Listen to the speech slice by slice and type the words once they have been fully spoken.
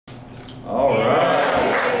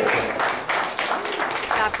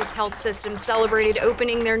Baptist Health System celebrated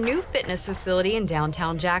opening their new fitness facility in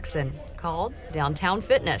downtown Jackson, called Downtown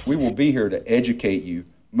Fitness. We will be here to educate you,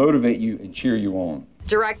 motivate you, and cheer you on.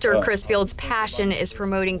 Director Chris Field's passion is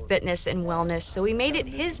promoting fitness and wellness, so he made it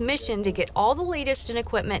his mission to get all the latest in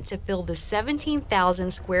equipment to fill the 17,000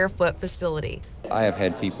 square foot facility. I have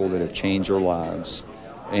had people that have changed their lives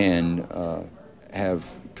and have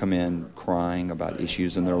come in crying about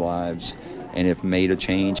issues in their lives and have made a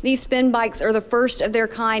change. These spin bikes are the first of their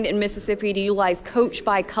kind in Mississippi to utilize Coach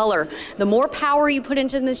by Color. The more power you put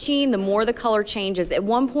into the machine, the more the color changes. At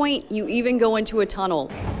one point, you even go into a tunnel.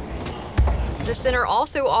 The center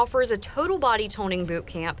also offers a total body toning boot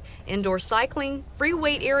camp, indoor cycling, free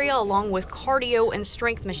weight area, along with cardio and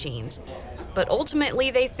strength machines. But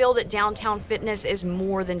ultimately, they feel that Downtown Fitness is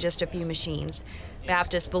more than just a few machines.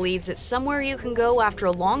 Baptist believes it's somewhere you can go after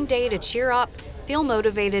a long day to cheer up, feel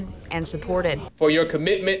motivated, and supported. For your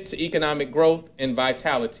commitment to economic growth and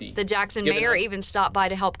vitality. The Jackson mayor even stopped by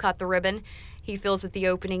to help cut the ribbon. He feels that the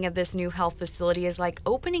opening of this new health facility is like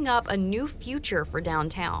opening up a new future for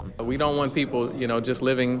downtown. We don't want people, just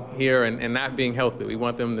living here and not being healthy. We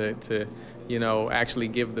want them to actually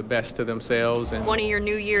give the best to themselves. And one of your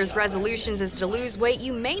New Year's resolutions is to lose weight.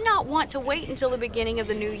 You may not want to wait until the beginning of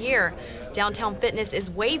the new year. Downtown Fitness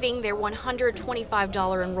is waiving their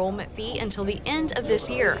 $125 enrollment fee until the end of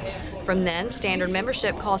this year. From then, standard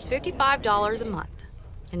membership costs $55 a month.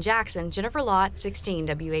 In Jackson, Jennifer Lott, 16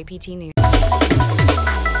 WAPT News.